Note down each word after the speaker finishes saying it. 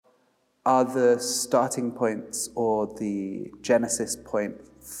are the starting points or the genesis point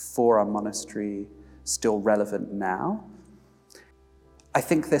for our monastery still relevant now? I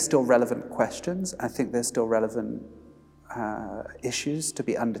think they're still relevant questions. I think they're still relevant issues to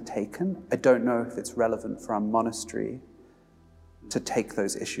be undertaken. I don't know if it's relevant for our monastery to take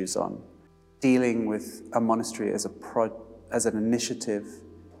those issues on. Dealing with a monastery as an initiative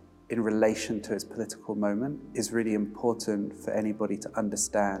in relation to its political moment is really important for anybody to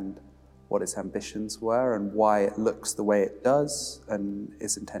understand what its ambitions were and why it looks the way it does and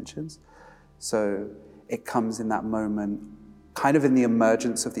its intentions. So it comes in that moment, kind of in the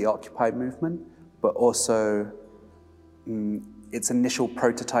emergence of the Occupy movement, but also its initial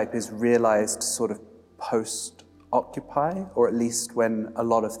prototype is realized sort of post-Occupy, or at least when a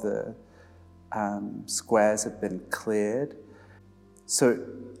lot of the squares have been cleared. So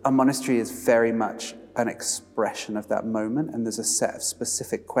a monastery is very much an expression of that moment, and there's a set of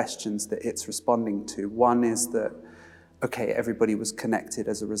specific questions that it's responding to. One is that, okay, everybody was connected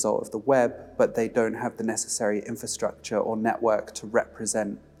as a result of the web, but they don't have the necessary infrastructure or network to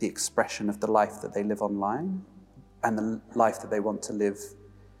represent the expression of the life that they live online and the life that they want to live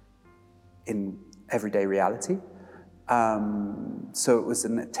in everyday reality. So it was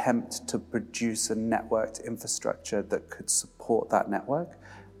an attempt to produce a networked infrastructure that could support that network.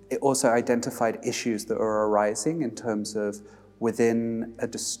 It also identified issues that were arising in terms of within a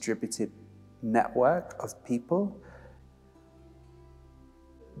distributed network of people.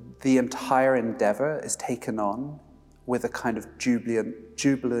 The entire endeavor is taken on with a kind of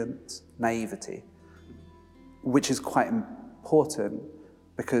jubilant naivety, which is quite important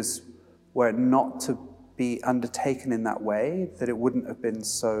because were it not to be undertaken in that way, that it wouldn't have been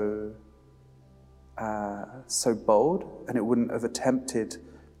so bold, and it wouldn't have attempted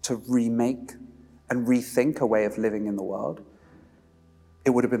to remake and rethink a way of living in the world.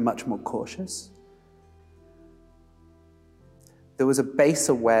 It would have been much more cautious. There was a base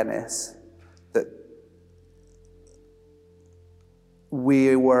awareness that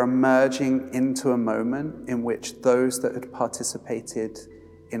we were emerging into a moment in which those that had participated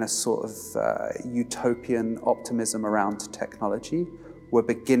in a sort of utopian optimism around technology were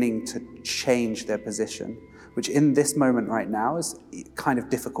beginning to change their position, which in this moment right now is kind of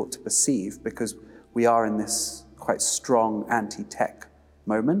difficult to perceive because we are in this quite strong anti-tech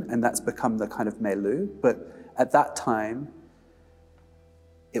moment, and that's become the kind of milieu. But at that time,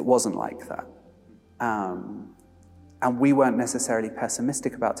 it wasn't like that. And we weren't necessarily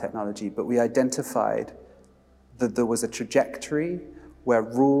pessimistic about technology, but we identified that there was a trajectory where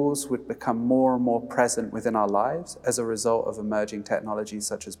rules would become more and more present within our lives as a result of emerging technologies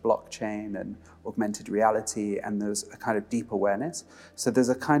such as blockchain and augmented reality, and there's a kind of deep awareness. So there's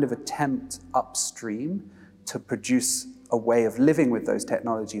a kind of attempt upstream to produce a way of living with those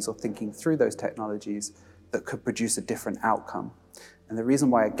technologies or thinking through those technologies that could produce a different outcome. And the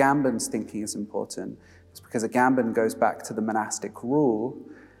reason why Agamben's thinking is important is because Agamben goes back to the monastic rule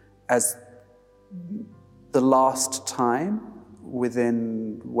as the last time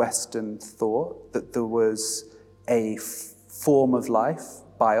within Western thought that there was a form of life,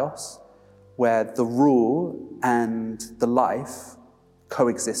 bios, where the rule and the life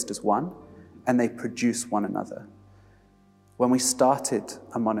coexist as one, and they produce one another. When we started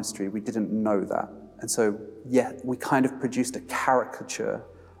a monastery, we didn't know that. And so, yeah, we kind of produced a caricature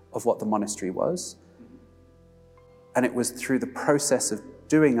of what the monastery was. And it was through the process of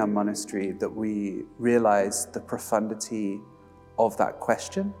doing our monastery that we realized the profundity of that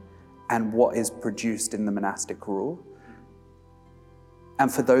question and what is produced in the monastic rule.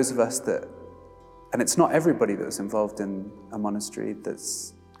 And for those of us that, and it's not everybody that was involved in a monastery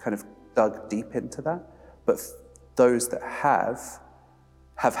that's kind of dug deep into that, but those that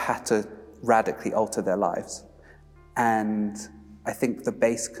have had to radically alter their lives. And I think the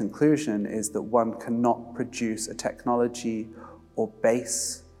base conclusion is that one cannot produce a technology or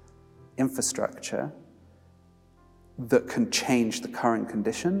base infrastructure that can change the current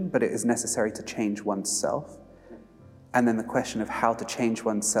condition, but it is necessary to change oneself. And then the question of how to change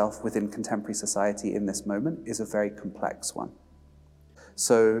oneself within contemporary society in this moment is a very complex one.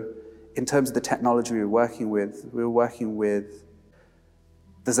 So in terms of the technology we were working with,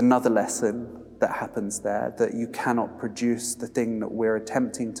 there's another lesson that happens there, that you cannot produce the thing that we're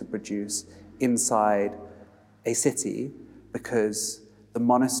attempting to produce inside a city because the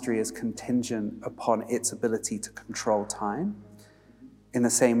monastery is contingent upon its ability to control time, in the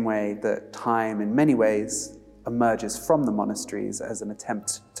same way that time, in many ways, emerges from the monasteries as an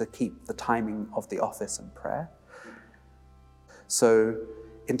attempt to keep the timing of the office and prayer. So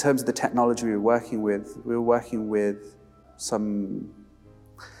in terms of the technology we were working with some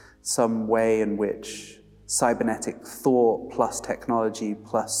some way in which cybernetic thought plus technology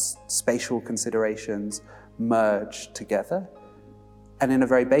plus spatial considerations merge together. And in a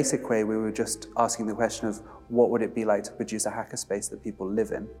very basic way, we were just asking the question of what would it be like to produce a hackerspace that people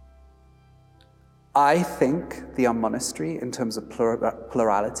live in? I think the Unmonastery, in terms of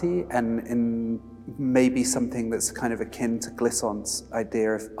plurality, and in maybe something that's kind of akin to Glissant's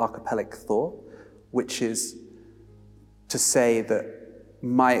idea of archipelagic thought, which is to say that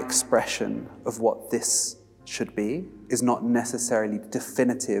my expression of what this should be is not necessarily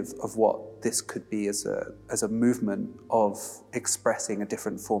definitive of what this could be as a movement of expressing a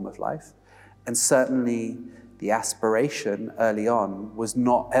different form of life. And certainly the aspiration early on was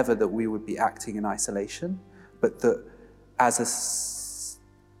not ever that we would be acting in isolation, but that as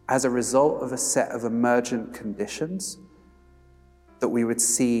a result of a set of emergent conditions, that we would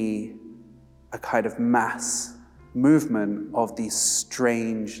see a kind of mass movement of these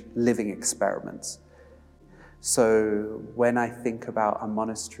strange living experiments. So when I think about a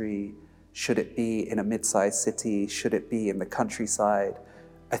monastery, should it be in a mid-sized city? Should it be in the countryside?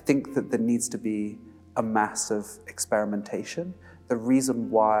 I think that there needs to be a massive experimentation. The reason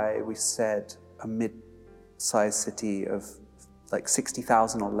why we said a mid-sized city of like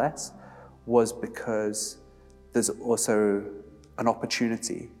 60,000 or less was because there's also an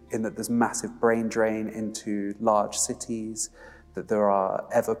opportunity in that there's massive brain drain into large cities, that there are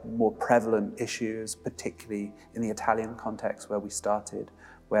ever more prevalent issues, particularly in the Italian context where we started,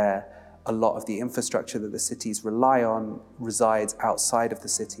 where a lot of the infrastructure that the cities rely on resides outside of the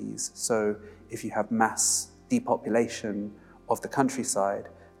cities. So if you have mass depopulation of the countryside,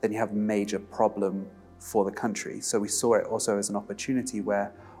 then you have a major problem for the country. So we saw it also as an opportunity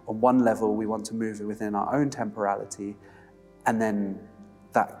where on one level we want to move within our own temporality, and then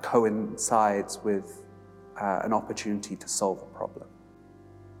that coincides with an opportunity to solve a problem.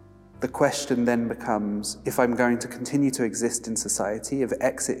 The question then becomes, if I'm going to continue to exist in society, if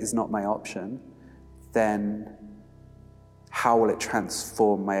exit is not my option, then how will it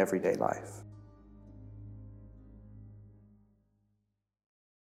transform my everyday life?